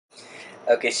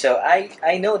Okay, so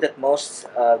I know that most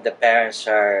of the parents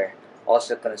are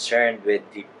also concerned with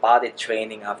the potty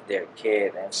training of their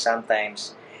kid, and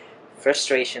sometimes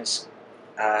frustrations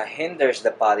hinders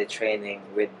the potty training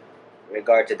with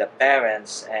regard to the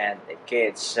parents and the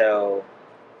kids. So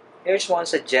here's one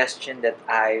suggestion that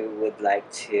I would like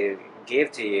to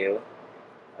give to you,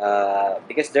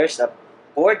 because there's a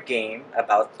board game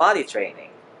about potty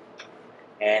training,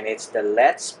 and it's the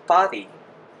Let's Potty.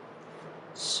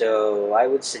 So I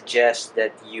would suggest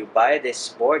that you buy this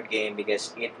board game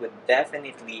because it would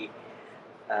definitely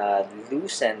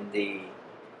loosen the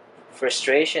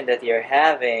frustration that you're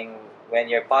having when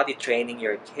you're potty training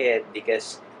your kid,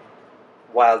 because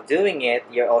while doing it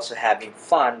you're also having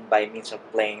fun by means of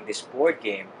playing this board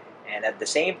game, and at the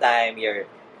same time you're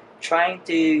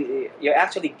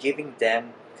actually giving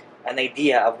them an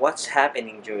idea of what's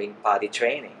happening during potty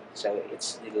training. So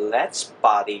it's the Let's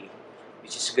Potty,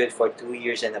 which is good for 2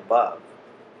 years and above.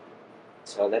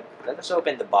 So let us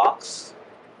open the box.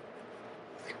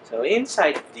 So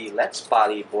inside the Let's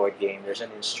Potty board game, there's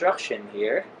an instruction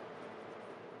here.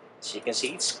 As you can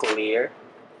see, it's clear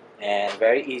and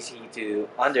very easy to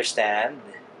understand.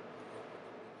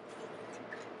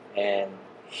 And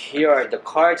here are the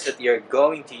cards that you're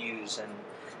going to use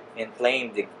in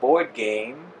playing the board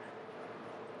game,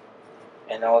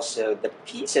 and also the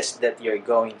pieces that you're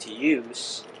going to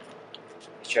use,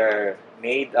 which are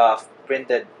made of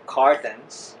printed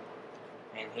cartons.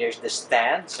 And here's the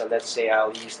stand. So let's say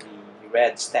I'll use the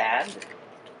red stand.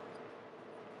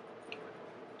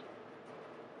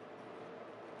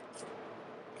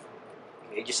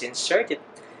 Okay, just insert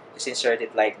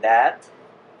it like that.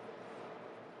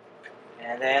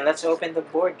 And then let's open the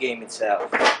board game itself.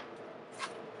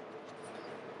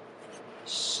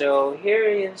 So here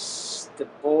is the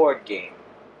board game.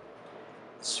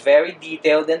 It's very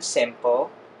detailed and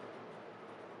simple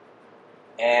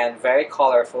and very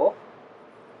colorful,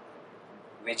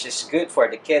 which is good for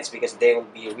the kids because they will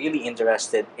be really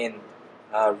interested in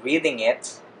reading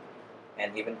it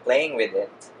and even playing with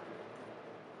it.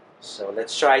 So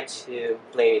let's try to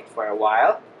play it for a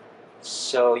while.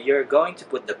 So you're going to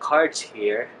put the cards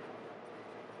here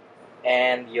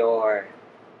and your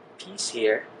piece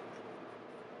here.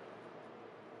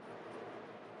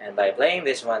 And by playing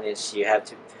this one is you have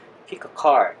to pick a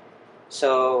card.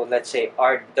 So let's say,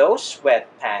 are those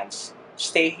sweatpants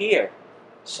stay here?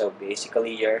 So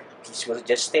basically your piece will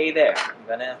just stay there. I'm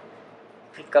gonna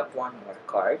pick up one more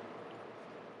card.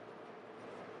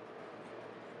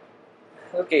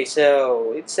 Okay,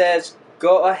 so it says,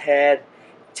 go ahead,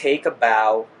 take a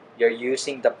bow. You're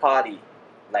using the potty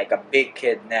like a big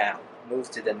kid now.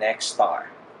 Move to the next star.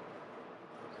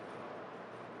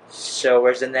 So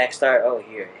where's the next star? Oh,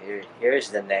 here's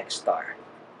the next star.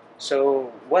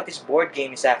 So what this board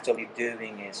game is actually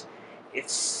doing is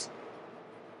it's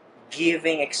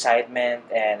giving excitement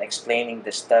and explaining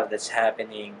the stuff that's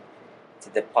happening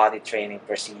to the potty training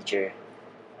procedure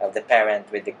of the parent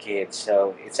with the kid.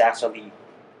 So it's actually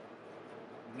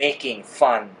making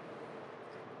fun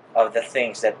of the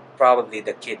things that probably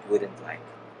the kid wouldn't like.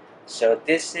 So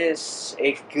this is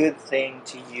a good thing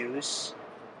to use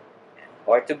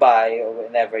or to buy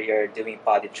whenever you're doing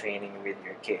potty training with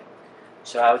your kid.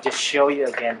 So I'll just show you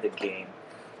again the game.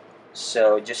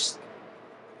 So just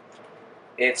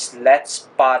it's Let's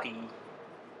Potty,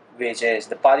 which is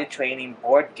the potty training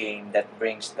board game that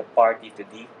brings the party to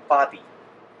the potty.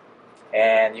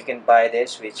 And you can buy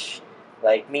this, which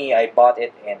like me, I bought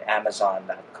it in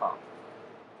Amazon.com.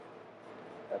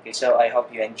 Okay, so I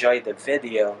hope you enjoyed the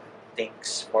video.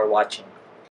 Thanks for watching.